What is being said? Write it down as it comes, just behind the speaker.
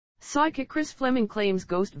Psychic Chris Fleming claims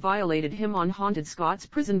ghost violated him on haunted Scots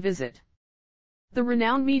prison visit. The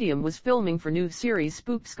renowned medium was filming for new series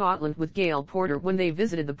Spooked Scotland with Gail Porter when they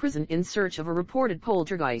visited the prison in search of a reported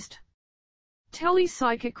poltergeist. Telly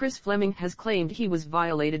psychic Chris Fleming has claimed he was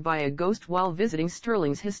violated by a ghost while visiting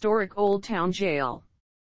Stirling's historic Old Town jail.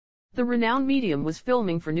 The renowned medium was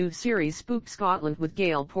filming for new series Spooked Scotland with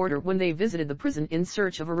Gail Porter when they visited the prison in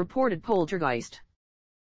search of a reported poltergeist.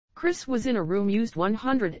 Chris was in a room used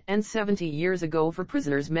 170 years ago for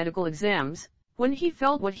prisoners' medical exams, when he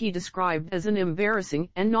felt what he described as an embarrassing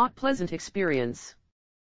and not pleasant experience.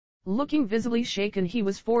 Looking visibly shaken, he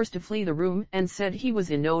was forced to flee the room and said he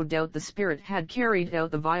was in no doubt the spirit had carried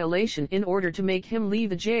out the violation in order to make him leave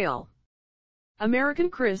the jail. American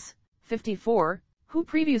Chris, 54, who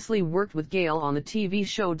previously worked with Gail on the TV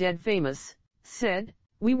show Dead Famous, said,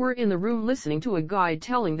 "We were in the room listening to a guide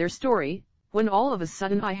telling their story, when all of a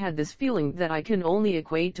sudden I had this feeling that I can only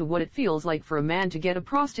equate to what it feels like for a man to get a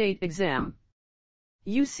prostate exam.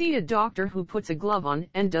 You see a doctor who puts a glove on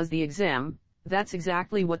and does the exam, that's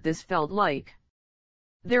exactly what this felt like.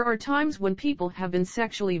 There are times when people have been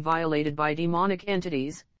sexually violated by demonic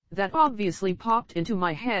entities, that obviously popped into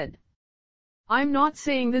my head. I'm not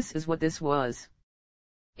saying this is what this was.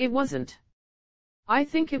 It wasn't. I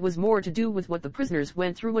think it was more to do with what the prisoners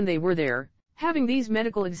went through when they were there, having these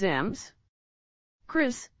medical exams."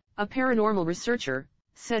 Chris, a paranormal researcher,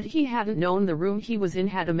 said he hadn't known the room he was in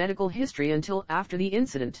had a medical history until after the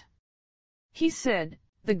incident. He said,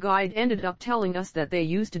 "The guide ended up telling us that they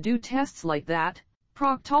used to do tests like that,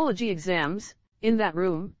 proctology exams, in that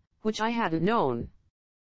room, which I hadn't known.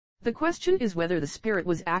 The question is whether the spirit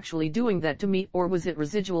was actually doing that to me or was it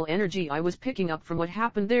residual energy I was picking up from what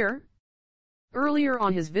happened there?" Earlier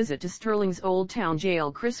on his visit to Stirling's Old Town jail,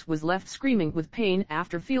 Chris was left screaming with pain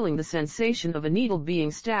after feeling the sensation of a needle being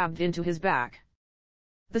stabbed into his back.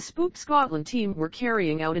 The Spooked Scotland team were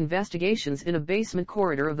carrying out investigations in a basement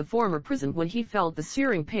corridor of the former prison when he felt the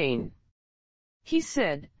searing pain. He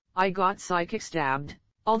said, "I got psychic stabbed,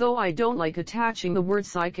 although I don't like attaching the word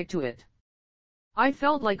psychic to it. I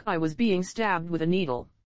felt like I was being stabbed with a needle.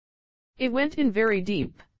 It went in very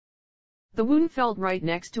deep. The wound felt right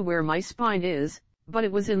next to where my spine is, but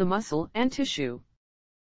it was in the muscle and tissue.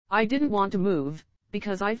 I didn't want to move,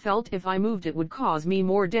 because I felt if I moved it would cause me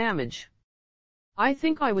more damage. I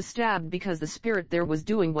think I was stabbed because the spirit there was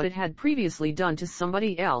doing what it had previously done to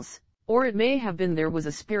somebody else, or it may have been there was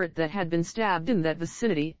a spirit that had been stabbed in that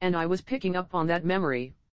vicinity and I was picking up on that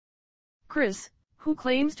memory." Chris, who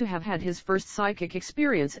claims to have had his first psychic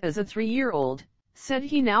experience as a 3-year-old, said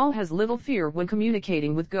he now has little fear when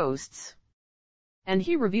communicating with ghosts. And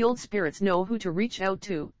he revealed spirits know who to reach out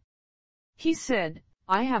to. He said,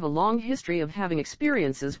 "I have a long history of having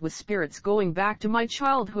experiences with spirits going back to my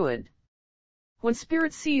childhood. When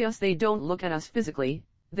spirits see us, they don't look at us physically,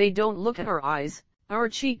 they don't look at our eyes, our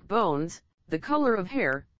cheekbones, the color of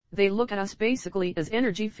hair, they look at us basically as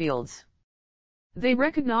energy fields. They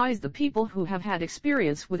recognize the people who have had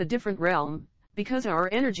experience with a different realm, because our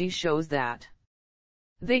energy shows that.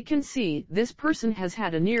 They can see this person has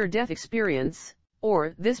had a near-death experience,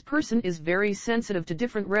 or this person is very sensitive to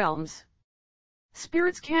different realms.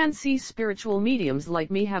 Spirits can see. Spiritual mediums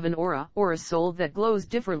like me have an aura or a soul that glows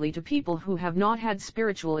differently to people who have not had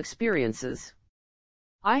spiritual experiences.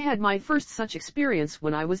 I had my first such experience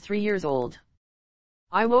when I was 3 years old.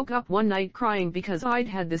 I woke up one night crying because I'd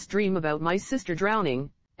had this dream about my sister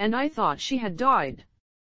drowning, and I thought she had died.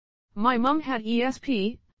 My mum had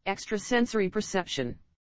ESP, extrasensory perception.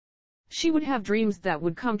 She would have dreams that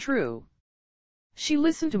would come true. She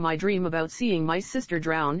listened to my dream about seeing my sister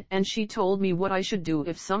drown and she told me what I should do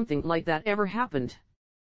if something like that ever happened.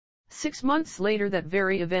 6 months later that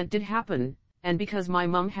very event did happen, and because my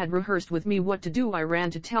mum had rehearsed with me what to do, I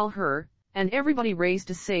ran to tell her, and everybody raced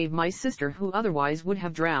to save my sister who otherwise would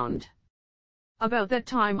have drowned. About that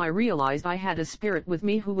time I realized I had a spirit with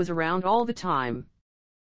me who was around all the time.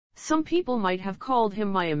 Some people might have called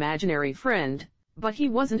him my imaginary friend, but he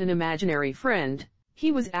wasn't an imaginary friend.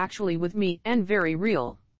 He was actually with me and very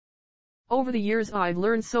real. Over the years I've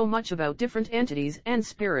learned so much about different entities and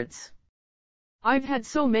spirits. I've had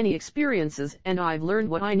so many experiences and I've learned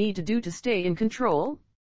what I need to do to stay in control.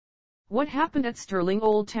 What happened at Stirling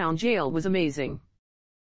Old Town Jail was amazing.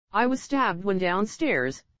 I was stabbed when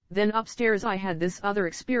downstairs, then upstairs I had this other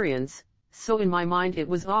experience, so in my mind it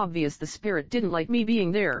was obvious the spirit didn't like me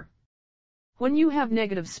being there. When you have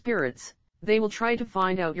negative spirits, they will try to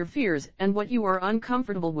find out your fears and what you are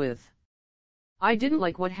uncomfortable with. I didn't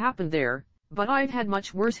like what happened there, but I've had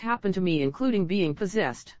much worse happen to me, including being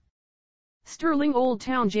possessed. Stirling Old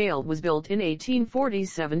Town Jail was built in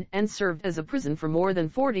 1847 and served as a prison for more than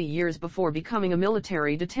 40 years before becoming a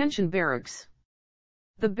military detention barracks.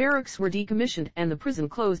 The barracks were decommissioned and the prison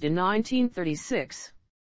closed in 1936.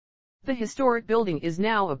 The historic building is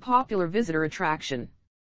now a popular visitor attraction.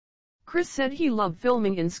 Chris said he loved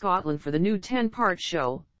filming in Scotland for the new 10-part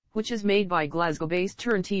show, which is made by Glasgow-based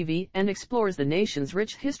Turn TV and explores the nation's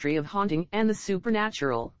rich history of haunting and the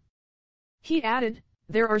supernatural. He added,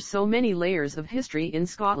 "There are so many layers of history in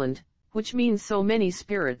Scotland, which means so many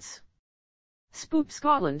spirits." Spooked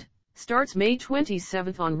Scotland starts May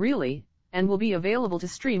 27 on Really, and will be available to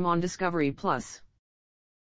stream on Discovery+.